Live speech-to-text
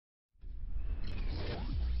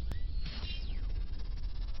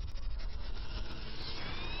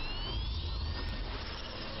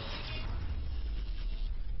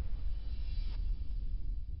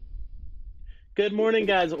Good morning,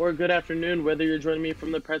 guys, or good afternoon, whether you're joining me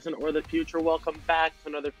from the present or the future. Welcome back to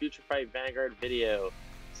another FutureFight Vanguard video.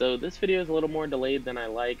 So this video is a little more delayed than I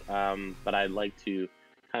like, but I'd like to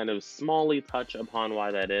kind of smallly touch upon why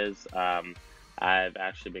that is. I've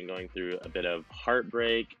actually been going through a bit of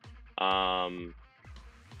heartbreak.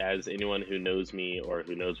 As anyone who knows me or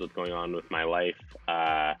who knows what's going on with my life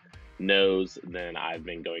knows, then I've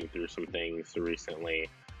been going through some things recently.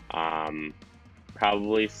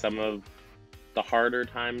 Probably some of the harder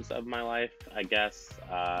times of my life, I guess.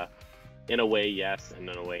 In a way, yes, and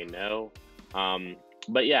in a way, no.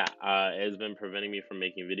 But yeah, it has been preventing me from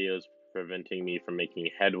making videos, preventing me from making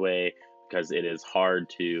headway, because it is hard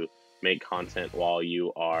to make content while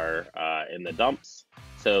you are in the dumps.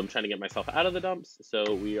 So I'm trying to get myself out of the dumps.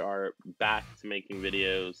 So we are back to making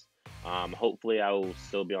videos. Hopefully I will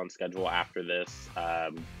still be on schedule after this,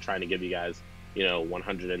 trying to give you guys,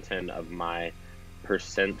 110 of my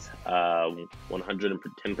percent,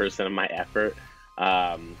 110% of my effort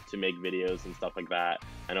to make videos and stuff like that.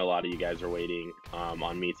 I know a lot of you guys are waiting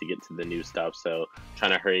on me to get to the new stuff, so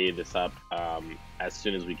trying to hurry this up as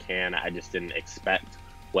soon as we can. I just didn't expect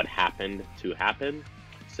what happened to happen.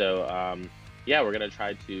 So yeah, we're gonna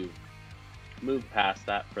try to move past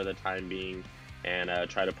that for the time being and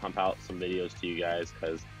try to pump out some videos to you guys,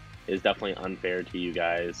 because it's definitely unfair to you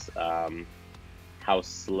guys how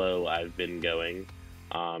slow I've been going,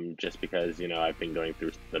 just because, I've been going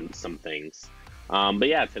through some things. But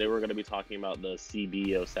yeah, today we're going to be talking about the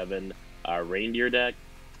G-CB07 Reindeer deck.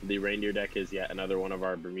 The Reindeer deck is yet another one of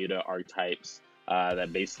our Bermuda archetypes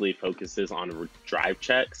that basically focuses on drive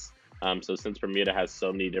checks. So since Bermuda has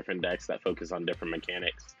so many different decks that focus on different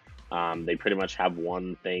mechanics, they pretty much have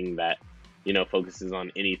one thing that focuses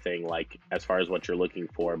on anything, like as far as what you're looking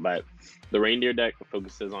for. But the Reindeer deck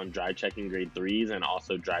focuses on drive checking grade 3s and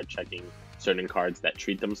also drive checking certain cards that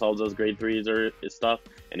treat themselves as grade 3s or stuff,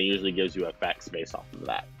 and it usually gives you effects based off of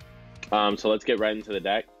that. So let's get right into the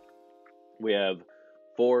deck. We have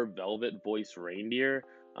 4 Velvet Voice Reindeer.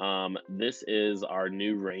 This is our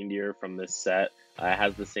new Reindeer from this set. It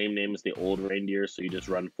has the same name as the old Reindeer, so you just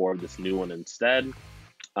run 4 of this new one instead.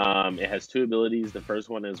 It has 2 abilities. The first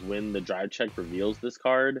one is when the drive check reveals this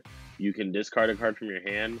card, you can discard a card from your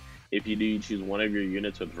hand. If you do, you choose one of your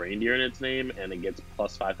units with Reindeer in its name, and it gets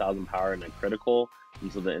plus 5,000 power and a critical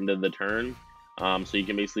until the end of the turn. So you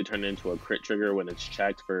can basically turn it into a crit trigger when it's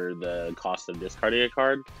checked for the cost of discarding a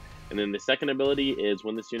card. And then the second ability is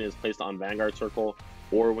when this unit is placed on Vanguard Circle,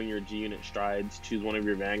 or when your G unit strides, choose one of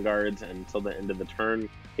your Vanguards, and until the end of the turn,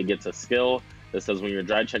 it gets a skill. This says when your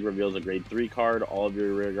drive check reveals a grade 3 card, all of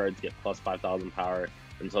your rear guards get plus 5,000 power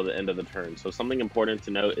until the end of the turn. So something important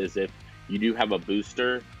to note is if you do have a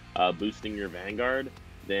booster boosting your Vanguard,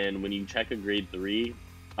 then when you check a grade 3,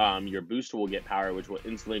 your booster will get power, which will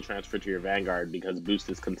instantly transfer to your Vanguard because boost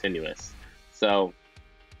is continuous. So,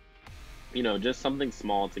 just something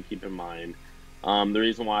small to keep in mind. The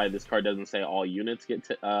reason why this card doesn't say all units get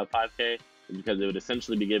to 5k is because it would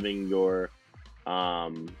essentially be giving your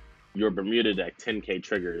Bermuda deck 10k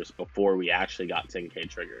triggers before we actually got 10k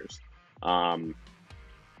triggers.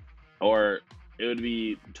 Or it would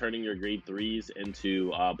be turning your grade 3s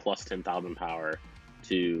into plus 10,000 power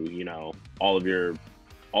to, all of your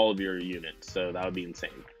units. So that would be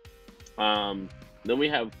insane. Then we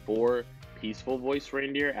have 4 Peaceful Voice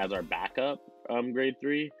Reindeer as our backup grade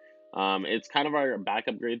 3. It's kind of our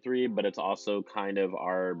backup grade 3, but it's also kind of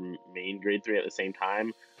our main grade 3 at the same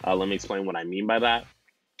time. Let me explain what I mean by that.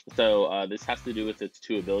 So this has to do with its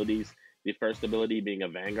 2 abilities. The first ability being a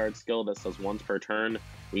Vanguard skill that says once per turn,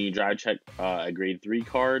 when you drive check a grade 3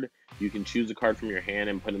 card, you can choose a card from your hand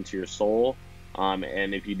and put into your soul.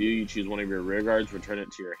 And if you do, you choose one of your rear guards, return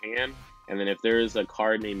it to your hand. And then if there is a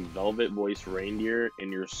card named Velvet Voice Reindeer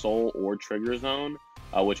in your soul or trigger zone,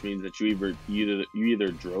 which means that you either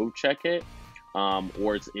drove check it,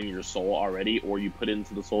 or it's in your soul already, or you put it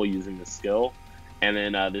into the soul using the skill. And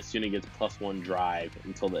then this unit gets plus 1 drive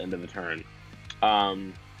until the end of the turn.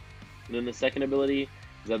 Then the second ability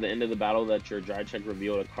is at the end of the battle that your drive check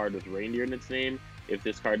revealed a card with Reindeer in its name. If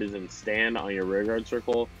this card is in stand on your rearguard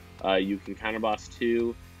circle, you can counterboss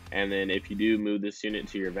 2. And then if you do, move this unit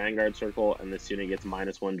to your Vanguard circle, and this unit gets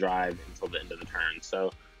minus 1 drive until the end of the turn.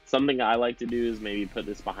 So something I like to do is maybe put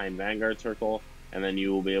this behind Vanguard circle, and then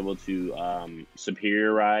you will be able to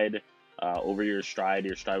superior ride over your stride.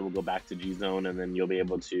 Your stride will go back to G zone, and then you'll be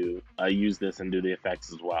able to use this and do the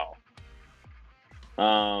effects as well.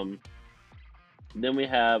 Then we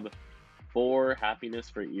have 4 Happiness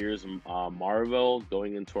for Ears Marvel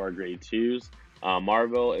going into our grade 2s.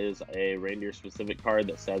 Marvel is a Reindeer specific card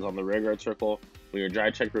that says on the rearguard circle, when your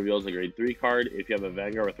drive check reveals a grade 3 card, if you have a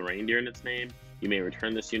Vanguard with a Reindeer in its name, you may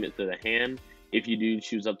return this unit to the hand. If you do,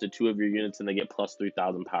 choose up to 2 of your units and they get plus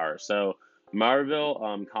 3,000 power. So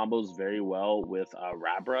Maraville combos very well with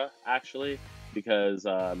Rabra, actually, because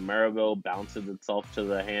Maraville bounces itself to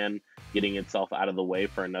the hand, getting itself out of the way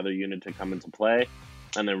for another unit to come into play.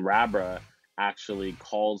 And then Rabra actually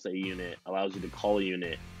calls a unit, allows you to call a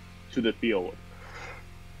unit to the field.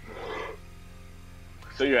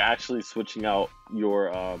 So you're actually switching out your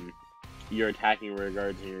attacking rear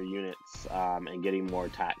guards and your units and getting more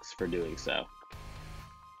attacks for doing so.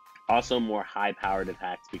 Also more high-powered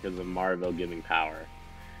attacks because of Maraville giving power.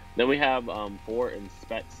 Then we have 4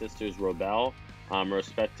 Inspect Sisters Robel.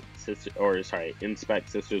 Inspect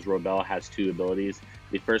Sisters Robel has 2 abilities.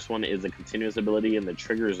 The first one is a continuous ability in the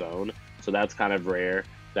trigger zone, so that's kind of rare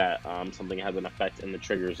that something has an effect in the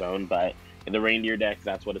trigger zone, but in the Raindear deck,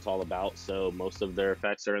 that's what it's all about, so most of their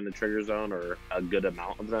effects are in the trigger zone, or a good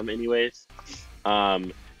amount of them anyways.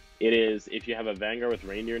 It is, if you have a Vanguard with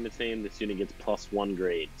Raindear in its name, this unit gets +1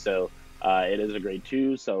 grade. So it is a grade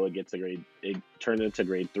 2, so it gets it turns into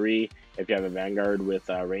grade 3 if you have a Vanguard with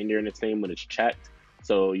Raindear in its name when it's checked.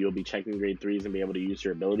 So you'll be checking grade 3s and be able to use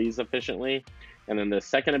your abilities efficiently. And then the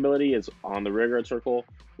second ability is on the rearguard circle.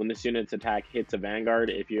 When this unit's attack hits a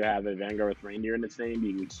Vanguard, if you have a Vanguard with Raindear in its name,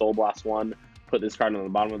 you can Soul Blast 1, put this card on the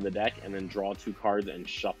bottom of the deck, and then draw 2 cards and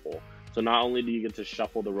shuffle. So not only do you get to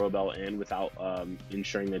shuffle the Robel in without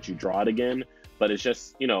ensuring that you draw it again, but it's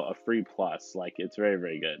just, you know, a free plus. Like, it's very,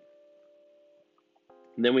 very good.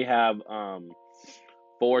 And then we have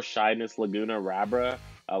 4 Shyness Laguna Rabra.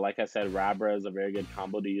 Like I said, Rabra is a very good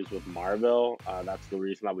combo to use with Maraville. That's the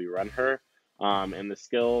reason that we run her. And the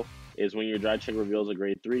skill is when your dry check reveals a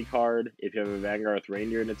grade 3 card. If you have a Vanguard with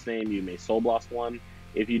Raindear in its name, you may Soul Blast 1.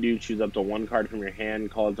 If you do, choose up to 1 card from your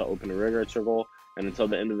hand, call it to open a rearguard circle, and until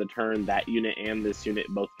the end of the turn, that unit and this unit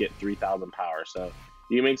both get 3,000 power. So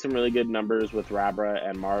you can make some really good numbers with Rabra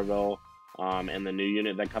and Maraville, and the new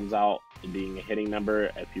unit that comes out being a hitting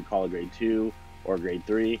number if you call a grade 2 or grade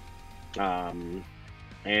 3.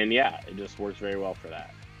 And yeah, it just works very well for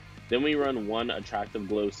that. Then we run 1 Attractive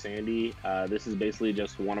Glow Sandy. This is basically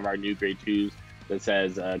just one of our new grade 2s that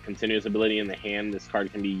says continuous ability in the hand. This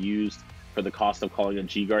card can be used for the cost of calling a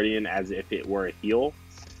G-Guardian as if it were a heal.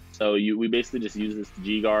 So we basically just use this to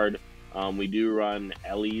G-Guard. We do run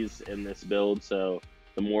Ellie's in this build, so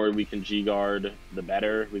the more we can G-Guard, the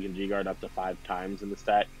better. We can G-Guard up to 5 times in the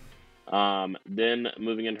stack. Then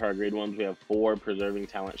moving into our grade 1s, we have 4 Preserving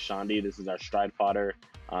Talent Shandi. This is our Stride fodder.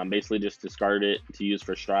 Basically just discard it to use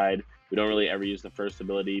for Stride. We don't really ever use the first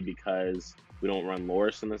ability because we don't run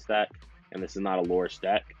Loris in this deck, and this is not a Loris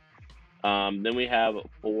deck. Then we have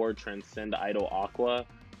 4 Transcend Idol Aqua.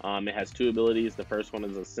 It has 2 abilities. The first one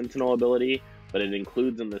is a Sentinel ability, but it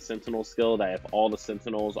includes in the Sentinel skill that if all the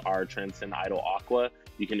Sentinels are Transcend Idol Aqua,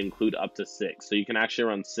 you can include up to 6. So you can actually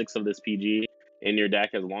run 6 of this PG in your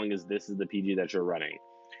deck as long as this is the PG that you're running.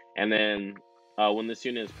 And then when this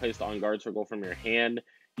unit is placed on guard circle from your hand,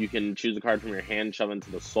 you can choose a card from your hand, shove into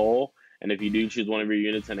the soul. And if you do choose one of your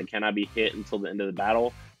units and it cannot be hit until the end of the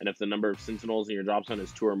battle, and if the number of Sentinels in your drop zone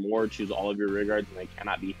is 2 or more, choose all of your rear guards and they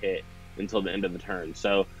cannot be hit until the end of the turn.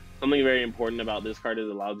 So something very important about this card is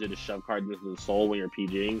it allows you to shove cards into the soul when you're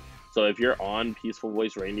PGing. So if you're on Peaceful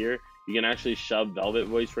Voice Raindear, you can actually shove Velvet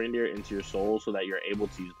Voice Raindear into your soul so that you're able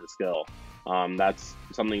to use the skill. That's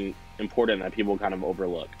something important that people kind of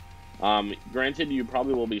overlook. Granted, you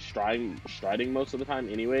probably will be striding most of the time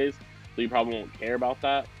anyways, so you probably won't care about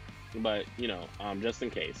that, but, you know, just in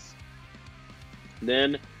case.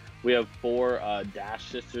 Then we have 4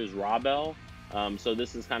 Dash Sisters Rabel. So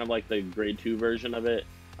this is kind of like the grade 2 version of it,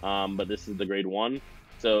 but this is the grade 1.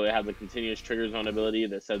 So it has a continuous trigger zone ability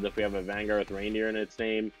that says if we have a Vanguard with Raindear in its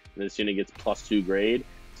name, this unit gets +2 grade.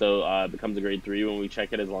 So it becomes a grade 3 when we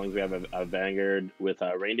check it, as long as we have a Vanguard with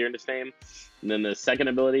Raindear in its name. And then the second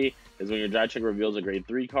ability is when your dry check reveals a grade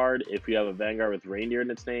 3 card. If you have a Vanguard with Raindear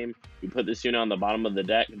in its name, you put this unit on the bottom of the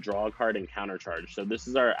deck, draw a card, and countercharge. So this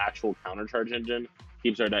is our actual countercharge engine.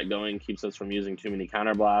 Keeps our deck going, keeps us from using too many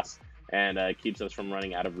counterblasts, and keeps us from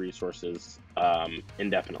running out of resources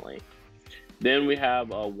indefinitely. Then we have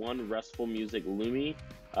 1 Restful Music Lumi.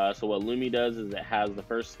 So what Lumi does is it has the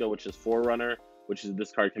first skill, which is Forerunner, which is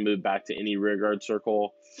this card can move back to any rearguard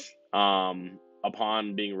circle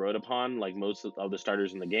upon being rode upon, like most of the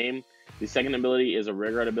starters in the game. The second ability is a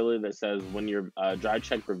rearguard ability that says when your dry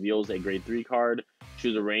check reveals a grade 3 card,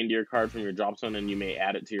 choose a Raindear card from your drop zone and you may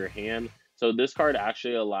add it to your hand. So this card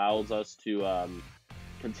actually allows us to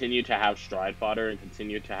continue to have Stride fodder and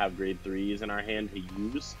continue to have grade 3s in our hand to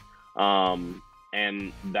use.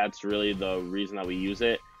 And that's really the reason that we use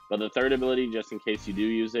it. But the third ability, just in case you do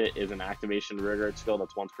use it, is an activation rearguard skill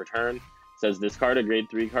that's once per turn. says discard a grade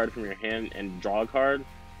 3 card from your hand and draw a card.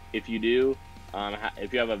 If you do,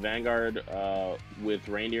 if you have a Vanguard with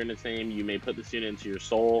Reindeer in its name, you may put this unit into your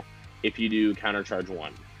soul. If you do, countercharge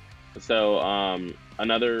 1. So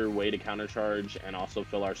another way to countercharge and also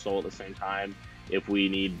fill our soul at the same time if we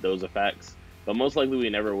need those effects. But most likely we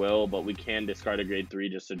never will, but we can discard a grade 3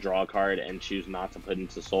 just to draw a card and choose not to put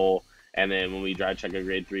into soul. And then when we dry check a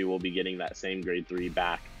grade 3, we'll be getting that same grade 3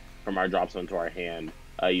 back from our drop zone to our hand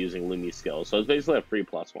using Lumi's skill. So it's basically a free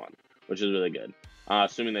 +1, which is really good,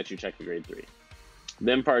 assuming that you check a grade 3.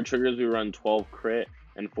 Then for our triggers, we run 12 crit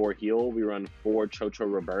and 4 heal. We run 4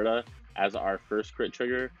 Chocho Roberta as our first crit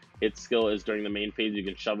trigger. Its skill is during the main phase, you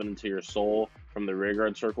can shove it into your soul from the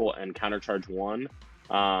rearguard circle and countercharge 1.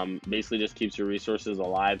 Basically just keeps your resources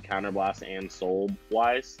alive, counterblast and soul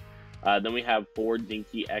wise. Then we have 4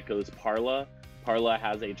 Dinky Echoes Parla. Parla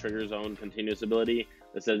has a trigger zone continuous ability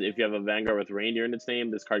that says if you have a Vanguard with Reindeer in its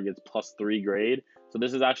name, this card gets +3 grade. So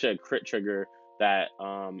this is actually a crit trigger that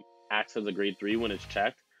acts as a grade 3 when it's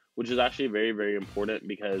checked, which is actually very, very important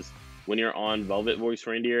because when you're on Velvet Voice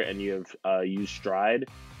Reindeer and you have used Stride,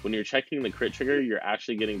 when you're checking the crit trigger, you're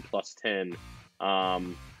actually getting +10.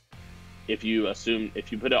 If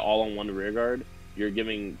you put it all on one rearguard, you're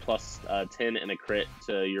giving +10 and a crit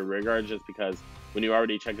to your rearguard just because when you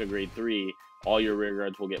already check a grade 3, all your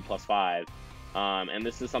rearguards will get +5. And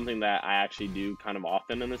this is something that I actually do kind of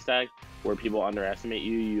often in this deck, where people underestimate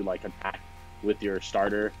you. You like attack with your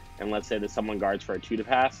starter, and let's say that someone guards for a 2 to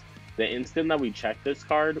pass. The instant that we check this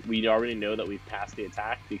card, we already know that we've passed the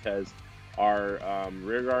attack because our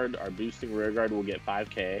rearguard, our boosting rearguard will get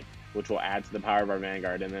 5k, which will add to the power of our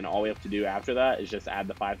Vanguard. And then all we have to do after that is just add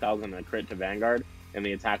the 5,000 and a crit to Vanguard, and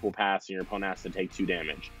the attack will pass and your opponent has to take 2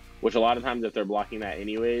 damage. Which a lot of times if they're blocking that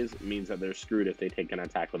anyways, means that they're screwed if they take an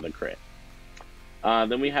attack with a crit.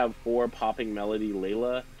 Then we have 4 Popping Melody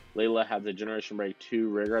Layla. Layla has a Generation Break 2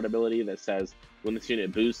 rearguard ability that says when this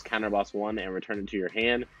unit boosts, counterboss 1 and return it to your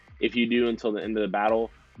hand. If you do until the end of the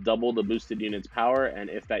battle, double the boosted unit's power, and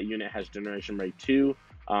if that unit has Generation Break 2,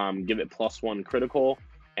 give it +1 critical,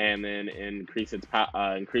 and then increase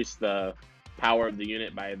the power of the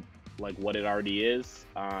unit by like what it already is,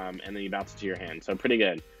 and then you bounce it to your hand. So pretty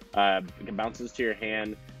good. It bounces to your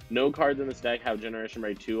hand. No cards in this deck have Generation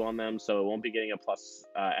Break 2 on them, so it won't be getting a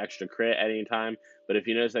extra crit at any time. But if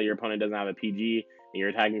you notice that your opponent doesn't have a PG and you're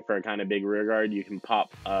attacking for a kind of big rearguard, you can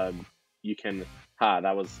pop.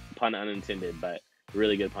 That was pun unintended, but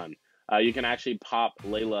really good pun. You can actually pop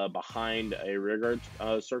Layla behind a rearguard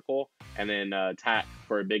circle and then attack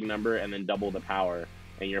for a big number and then double the power,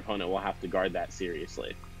 and your opponent will have to guard that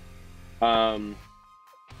seriously. Then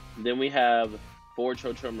we have 4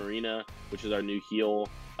 Chocho Marina, which is our new heal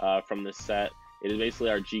from this set. It is basically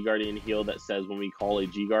our G-Guardian heal that says when we call a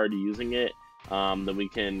G-Guard using it, then we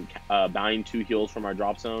can bind 2 heals from our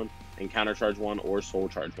drop zone and countercharge 1 or soul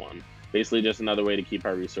charge 1. Basically just another way to keep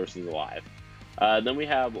our resources alive. Then we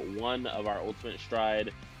have 1 of our ultimate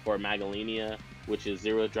stride for Magalenia, which is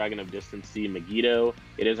 0th Dragon of Distance C Megiddo.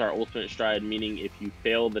 It is our ultimate stride, meaning if you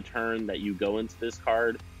fail the turn that you go into this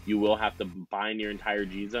card, you will have to bind your entire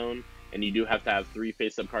G-Zone, and you do have to have 3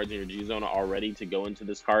 face-up cards in your G-Zone already to go into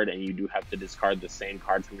this card, and you do have to discard the same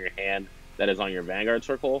card from your hand that is on your Vanguard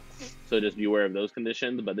circle. So just be aware of those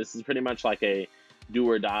conditions, but this is pretty much like a do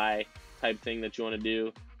or die type thing that you want to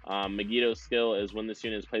do. Megiddo's skill is when this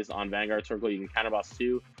unit is placed on Vanguard circle, you can counterboss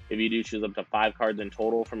 2. If you do, choose up to 5 cards in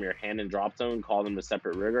total from your hand and drop zone, call them a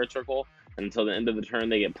separate rearguard circle, and until the end of the turn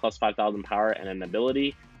they get +5,000 power and an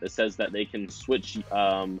ability that says that they can switch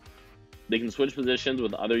positions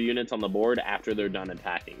with other units on the board after they're done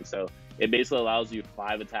attacking. So it basically allows you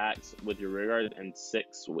 5 attacks with your rearguard and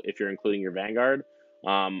 6 if you're including your Vanguard,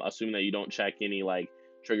 assuming that you don't check any like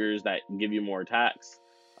triggers that give you more attacks.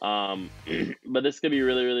 But this could be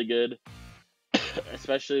really, really good,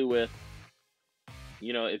 especially with,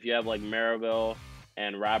 you know, if you have like Maribel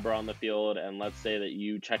and Rabra on the field, and let's say that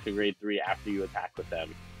you check a grade 3 after you attack with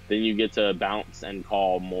them, then you get to bounce and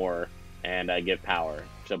call more and give power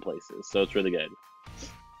to places. So it's really good.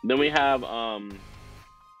 Then we have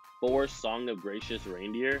 4 Song of Gracious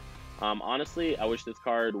Reindeer. Honestly, I wish this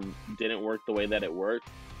card didn't work the way that it worked,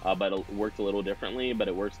 but it worked a little differently, but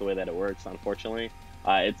it works the way that it works, unfortunately.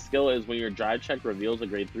 Its skill is when your drive check reveals a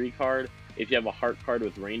grade 3 card, if you have a heart card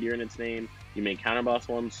with Reindeer in its name, you may counterboss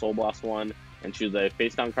 1, soul blast 1, and choose a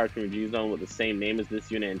face down card from your G-Zone with the same name as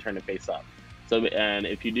this unit and turn it face up. So, and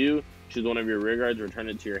if you do, choose one of your rearguards, return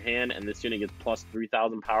it to your hand, and this unit gets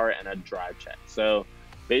 +3,000 power and a drive check. So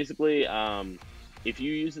basically, if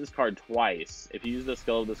you use this card twice, if you use the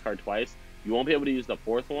skill of this card twice, you won't be able to use the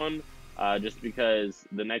 4th one, just because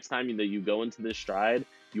the next time that you go into this stride,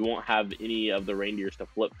 you won't have any of the reindeers to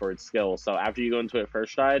flip for its skill. So after you go into it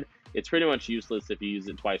first stride, it's pretty much useless if you use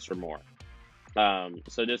it twice or more.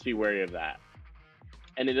 So just be wary of that.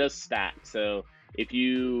 And it does stack. So if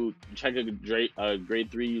you check a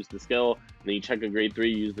grade 3, use the skill, then you check a grade 3,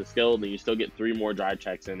 use the skill, then you still get 3 more drive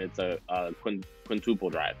checks, and it's a quintuple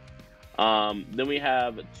drive. Then we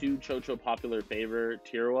have 2 Chocho popular favor,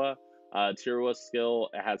 Tirua. Tirua's skill,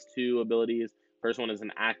 it has 2 abilities. First one is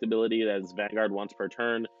an act ability that is Vanguard once per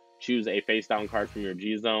turn. Choose a face down card from your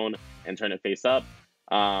G zone and turn it face up.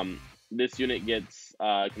 This unit gets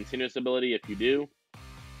continuous ability if you do.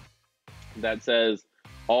 That says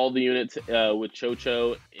all the units with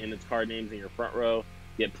Chocho in its card names in your front row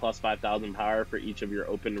get plus 5,000 power for each of your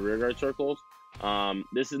open rearguard circles.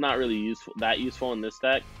 This is not really useful in this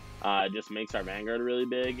deck. It just makes our Vanguard really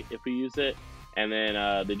big if we use it. And then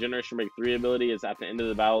the Generation Break 3 ability is at the end of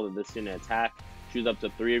the battle of this unit attack. Choose up to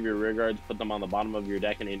 3 of your rearguards, put them on the bottom of your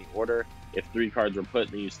deck in any order. If 3 cards were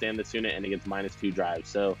put, then you stand this unit and it gets -2 drive.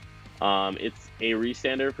 So it's a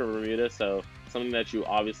restander for Bermuda, so something that you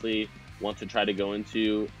obviously want to try to go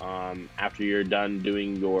into after you're done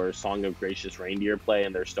doing your Song of Gracious Reindeer play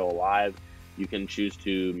and they're still alive. You can choose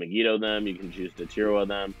to Megiddo them, you can choose to Tirua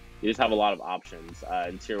them. You just have a lot of options,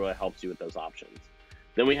 and Tirua helps you with those options.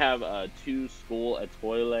 Then we have 2 School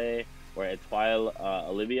Etoile or Etoile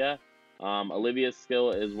Olivia. Olivia's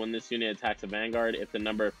skill is when this unit attacks a Vanguard, if the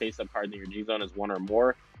number of face-up cards in your G-Zone is 1 or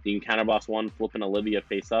more, you can counterboss 1, flip an Olivia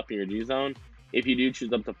face-up in your G-Zone. If you do,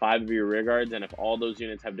 choose up to 5 of your rearguards, and if all those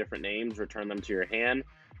units have different names, return them to your hand.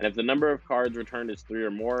 And if the number of cards returned is 3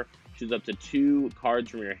 or more, choose up to 2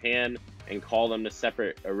 cards from your hand and call them to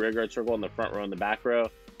separate a rearguard circle in the front row and the back row,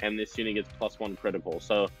 and this unit gets +1 critical.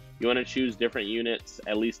 So you want to choose different units,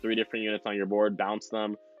 at least 3 different units on your board, bounce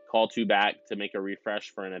them, call 2 back to make a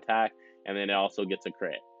refresh for an attack, and then it also gets a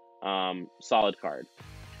crit. Solid card.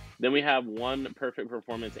 Then we have 1 Perfect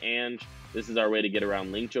Performance Ange. This is our way to get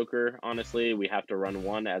around Link Joker, honestly. We have to run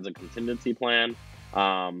 1 as a contingency plan.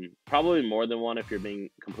 Probably more than 1 if you're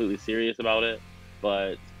being completely serious about it,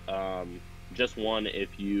 but just 1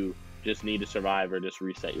 if you just need to survive or just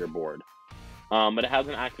reset your board. But it has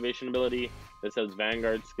an activation ability that says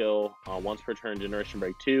Vanguard skill, once per turn, Generation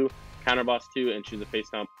Break 2, counterboss 2, and choose a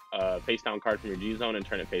face down card from your G-Zone and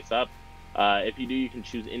turn it face up. If you do, you can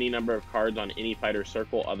choose any number of cards on any fighter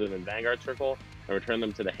circle other than Vanguard circle and return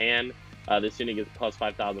them to the hand. This unit gets plus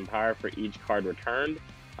 5,000 power for each card returned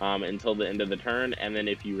until the end of the turn. And then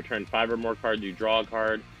if you return 5 or more cards, you draw a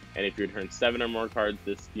card. And if you return 7 or more cards,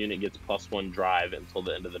 this unit gets +1 drive until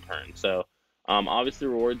the end of the turn. So obviously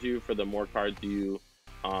rewards you for the more cards you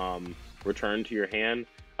return to your hand.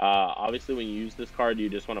 Obviously when you use this card, you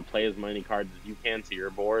just want to play as many cards as you can to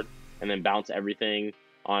your board and then bounce everything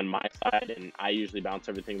on my side, and I usually bounce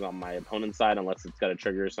everything on my opponent's side unless it's got to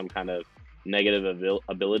trigger some kind of negative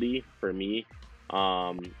ability for me.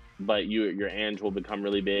 But your Ange will become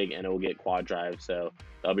really big and it will get quad drive, so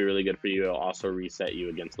that'll be really good for you. It'll also reset you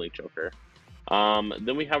against Link Joker.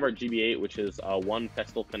 Then we have our GB8, which is 1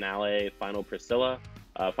 Festal Finale Final Priscilla.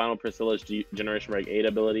 Final Priscilla's Generation Break 8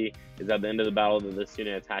 ability is at the end of the battle that this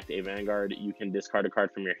unit attacked a Vanguard, you can discard a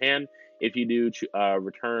card from your hand. If you do,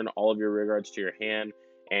 return all of your rearguards to your hand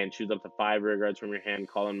and choose up to 5 rearguards from your hand,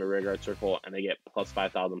 call them to rearguard circle, and they get plus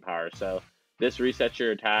 5,000 power. So this resets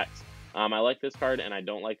your attacks. I like this card, and I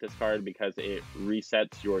don't like this card because it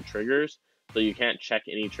resets your triggers. So you can't check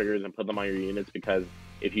any triggers and put them on your units, because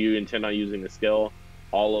if you intend on using the skill,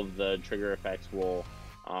 all of the trigger effects will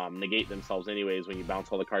negate themselves anyways when you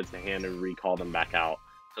bounce all the cards to hand and recall them back out.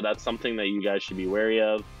 So that's something that you guys should be wary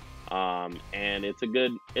of. And it's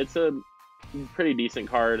a pretty decent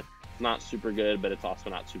card. It's not super good, but it's also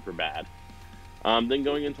not super bad. Then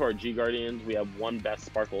going into our G Guardians, we have 1 Best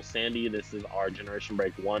Sparkle Sandy. This is our Generation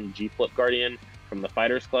Break 1 G Flip Guardian from the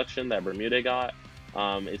Fighters collection that Bermuda got.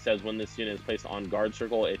 It says when this unit is placed on guard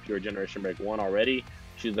circle, if you're Generation Break 1 already,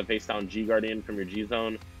 choose the face down G Guardian from your G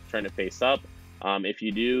zone, turn it face up. If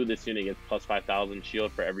you do, this unit gets plus 5,000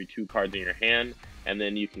 shield for every 2 cards in your hand, and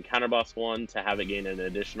then you can counterboss 1 to have it gain an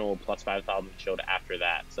additional plus 5,000 shield after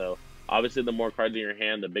that. So obviously the more cards in your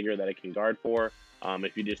hand, the bigger that it can guard for.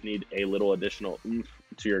 If you just need a little additional oomph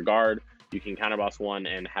to your guard, you can counterboss 1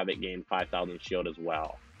 and have it gain 5,000 shield as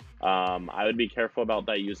well. I would be careful about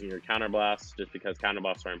that using your counterblasts, just because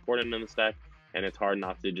counterblasts are important in this deck, and it's hard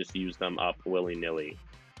not to just use them up willy-nilly.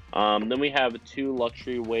 Then we have 2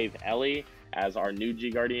 Luxury Wave Ellie as our new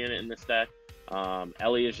G Guardian in this deck.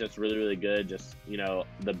 Ellie is just really, really good. Just, you know,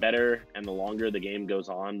 the better and the longer the game goes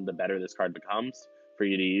on, the better this card becomes for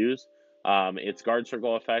you to use. Its guard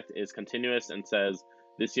circle effect is continuous and says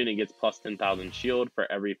This unit gets plus 10,000 shield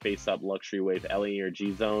for every face-up luxury wave Ellie in your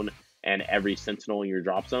G zone and every sentinel in your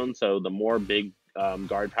drop zone. So the more big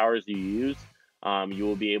guard powers you use, you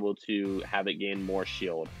will be able to have it gain more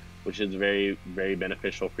shield, which is very, very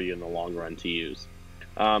beneficial for you in the long run to use.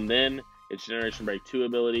 Then its Generation Break 2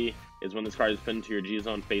 ability is when this card is put into your G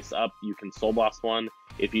zone face up, you can Soul Blast one.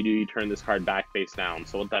 If you do, you turn this card back face down.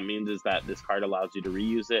 So what that means is that this card allows you to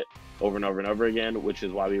reuse it over and over and over again, which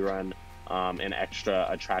is why we run an extra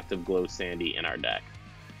attractive Glow Sandy in our deck.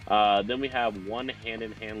 Then we have one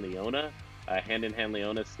Hand-in-Hand Leona. Hand-in-Hand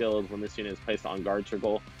Leona skill is when this unit is placed on guard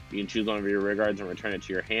circle, you can choose one of your rear guards and return it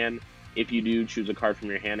to your hand. If you do, choose a card from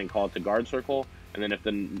your hand and call it to guard circle. And then if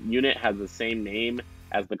the unit has the same name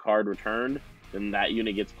as the card returned, then that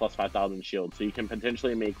unit gets plus 5,000 shield. So you can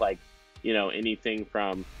potentially make, like, you know, anything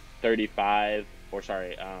from 31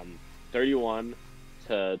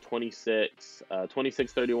 to 26,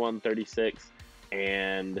 26, 31, 36,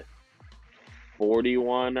 and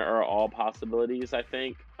 41 are all possibilities, I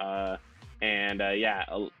think. Yeah,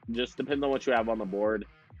 just depends on what you have on the board,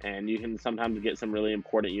 and you can sometimes get some really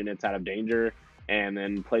important units out of danger and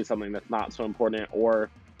then play something that's not so important, or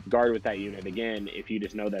guard with that unit again if you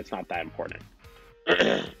just know that's not that important.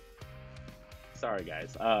 Sorry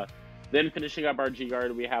guys. Then finishing up our G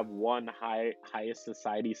guard, we have one highest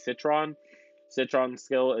society Citron. Citron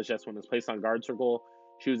skill is just when it's placed on guard circle,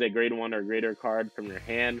 choose a grade 1 or greater card from your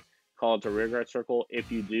hand, call it to rear guard circle.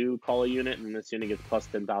 If you do call a unit, then this unit gets plus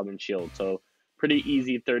 10,000 shield. So pretty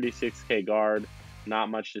easy 36k guard. Not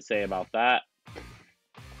much to say about that.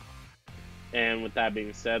 And with that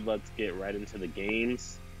being said, let's get right into the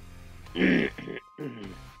games.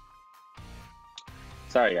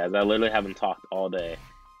 Sorry guys, I literally haven't talked all day,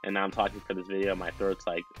 and now I'm talking for this video. My throat's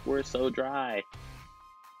like, we're so dry.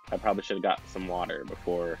 I probably should have got some water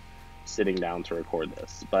before sitting down to record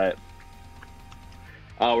this. But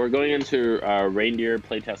we're going into Reindeer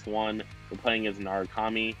playtest 1. We're playing as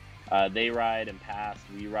Narukami. They ride and pass,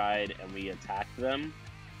 we ride and we attack them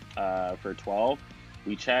for 12.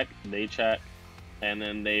 We check, they check, and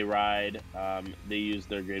then they ride. They use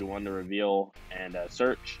their grade 1 to reveal and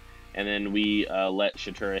search, and then we let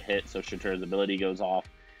Shatura hit, so Shatura's ability goes off.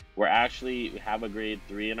 We have a grade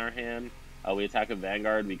 3 in our hand. We attack with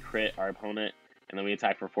Vanguard, we crit our opponent, and then we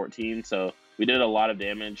attack for 14. So we did a lot of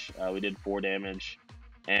damage. We did 4 damage,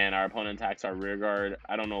 and our opponent attacks our rear guard.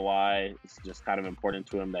 I don't know why. It's just kind of important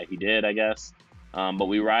to him that he did, I guess. But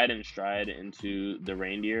we ride and stride into the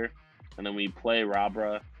Reindeer, and then we play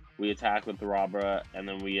Rabra. We attack with the Rabra, and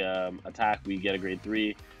then we attack. We get a grade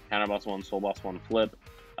 3, counter boss 1, soul boss 1, flip,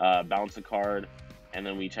 bounce a card, and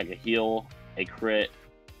then we check a heal, a crit,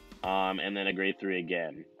 and then a grade 3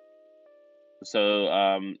 again.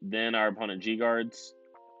 So then our opponent G guards,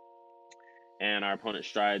 and our opponent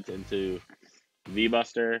strides into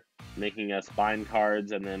V-Buster, making us bind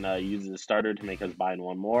cards, and then uses a starter to make us bind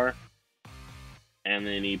one more. And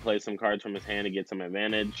then he plays some cards from his hand to get some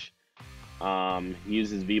advantage. He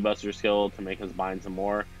uses V-Buster skill to make us bind some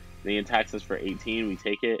more. Then he attacks us for 18, we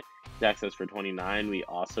take it. He attacks us for 29, we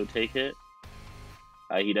also take it.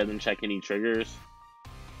 He doesn't check any triggers.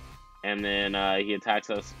 And then he attacks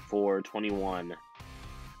us for 21.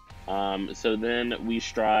 So then we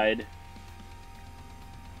stride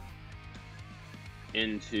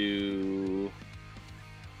into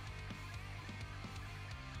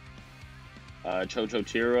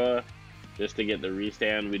Chochochira just to get the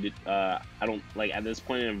restand. We did. I don't like at this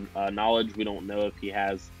point of knowledge. We don't know if he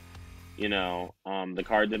has, you know, the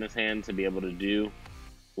cards in his hand to be able to do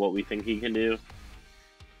what we think he can do.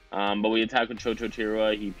 But we attack with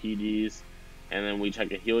Chochochira. He PGs, and then we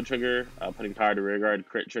check a heal trigger, putting power to rear guard,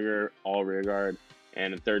 crit trigger, all rear guard,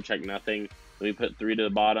 and a third check nothing. Then we put 3 to the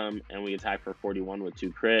bottom, and we attack for 41 with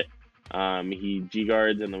 2 crit. He G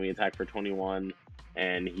guards, and then we attack for 21,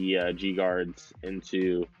 and he G guards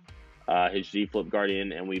into his G flip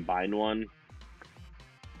guardian, and we bind one.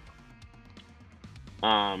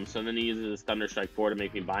 So then he uses his Thunder Strike 4 to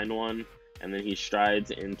make me bind one, and then he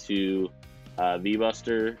strides into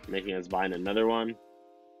V-Buster, making us bind another one.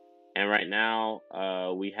 And right now,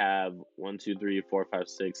 we have 1, 2, 3, 4, 5,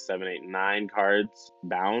 6, 7, 8, 9 cards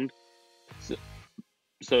bound.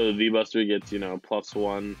 So the V-Buster gets, you know,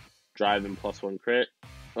 +1 drive and +1 crit.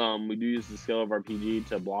 We do use the skill of our PG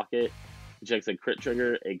to block it. He checks a crit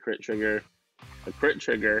trigger, a crit trigger, a crit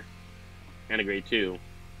trigger, and a grade 2.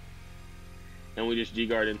 And we just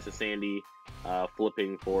G-guard into Sandy,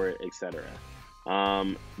 flipping for it, etc.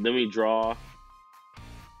 Then we draw,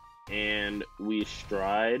 and we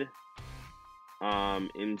stride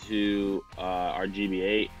into our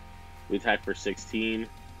GB8. We attack for 16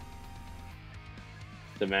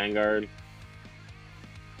 to Vanguard,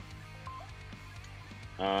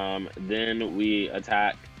 Then we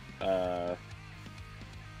attack.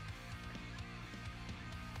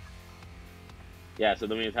 So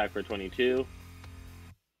then we attack for 22.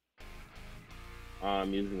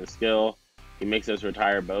 Using the skill, he makes us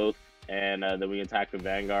retire both, and then we attack with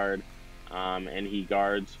Vanguard, and he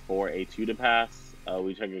guards for a 2 to pass.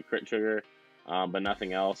 We check a crit trigger, but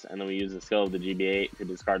nothing else, and then we use the skill of the GB8 to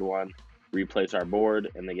discard 1, replace our board,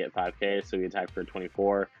 and they get 5k, so we attack for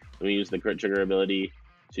 24. Then we use the crit trigger ability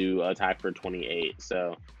to attack for 28.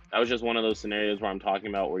 So that was just one of those scenarios where I'm talking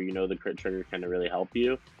about where you know the crit trigger can really help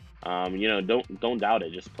you. You know, don't doubt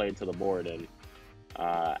it. Just play it to the board and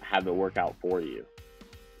have it work out for you.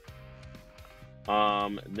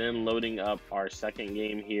 Then loading up our second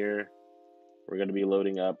game here, we're going to be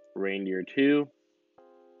loading up Raindear 2.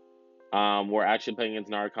 We're actually playing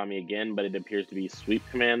against Narukami again, but it appears to be sweep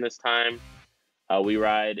command this time. We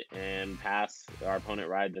ride and pass. Our opponent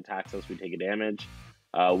rides, attacks us, we take a damage.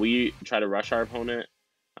 We try to rush our opponent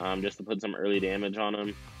just to put some early damage on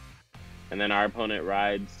him. And then our opponent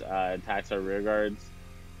rides, attacks our rear guards.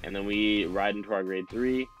 And then we ride into our grade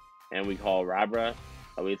 3, and we call Rabra.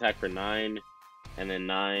 We attack for 9, and then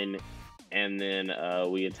 9, and then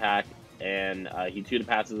we attack, and he 2 to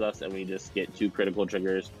passes us, and we just get 2 critical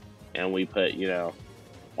triggers, and we put, you know,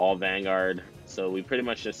 all Vanguard. So we pretty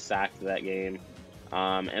much just sacked that game.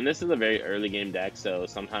 And this is a very early game deck, so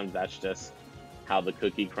sometimes that's just how the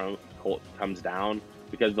cookie comes down.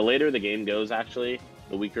 Because the later the game goes, actually,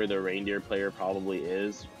 the weaker the Reindeer player probably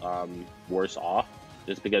is, worse off.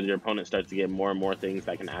 Just because your opponent starts to get more and more things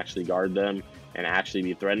that can actually guard them and actually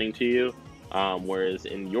be threatening to you. Whereas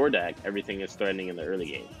in your deck, everything is threatening in the early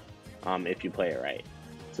game, if you play it right.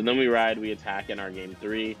 So then we ride, we attack in our game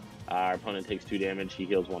 3. Our opponent takes 2 damage. He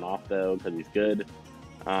heals 1 off though, because he's good.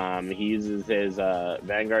 He uses his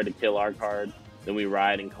Vanguard to kill our card. Then we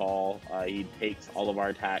ride and call. He takes all of our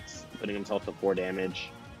attacks, putting himself to 4 damage.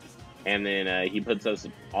 And then he puts us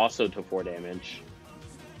also to 4 damage.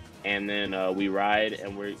 And then we ride,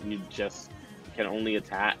 and we just can only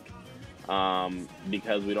attack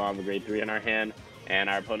because we don't have a grade 3 in our hand. And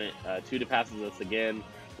our opponent 2 to passes us again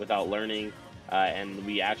without learning. And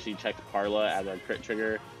we actually checked Parla as our crit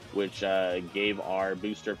trigger, which gave our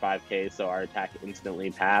booster 5k, so our attack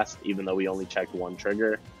instantly passed, even though we only checked 1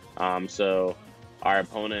 trigger. So our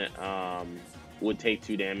opponent would take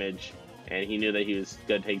 2 damage, and he knew that he was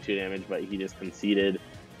going to take 2 damage, but he just conceded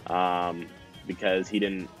because he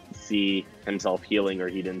didn't see himself healing, or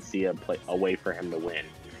he didn't see a way for him to win.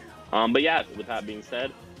 But yeah, with that being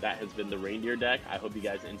said, that has been the Reindeer deck. I hope you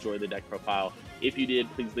guys enjoyed the deck profile. If you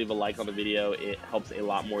did, please leave a like on the video. It helps a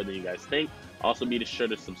lot more than you guys think. Also, be sure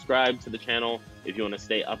to subscribe to the channel if you want to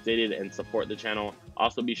stay updated and support the channel.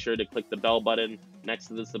 Also, be sure to click the bell button next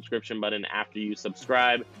to the subscription button after you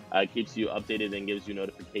subscribe. It keeps you updated and gives you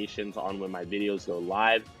notifications on when my videos go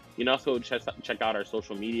live. You can also check out our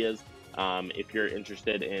social medias if you're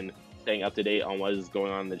interested in staying up to date on what is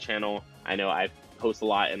going on in the channel. I know I post a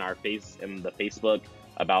lot in the Facebook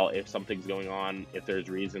about if something's going on, if there's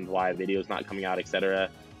reasons why a video is not coming out, etc.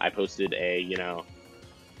 I posted a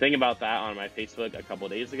thing about that on my Facebook a couple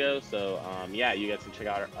days ago. So yeah, you guys can check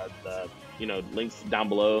out the links down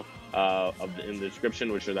below in the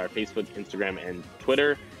description, which is our Facebook, Instagram, and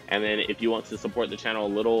Twitter. And then if you want to support the channel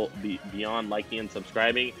a little beyond liking and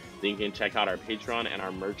subscribing, then you can check out our Patreon and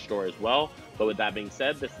our merch store as well. But with that being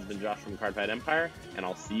said, this has been Josh from Cardfight Empire, and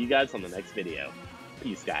I'll see you guys on the next video.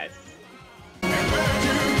 Peace, guys.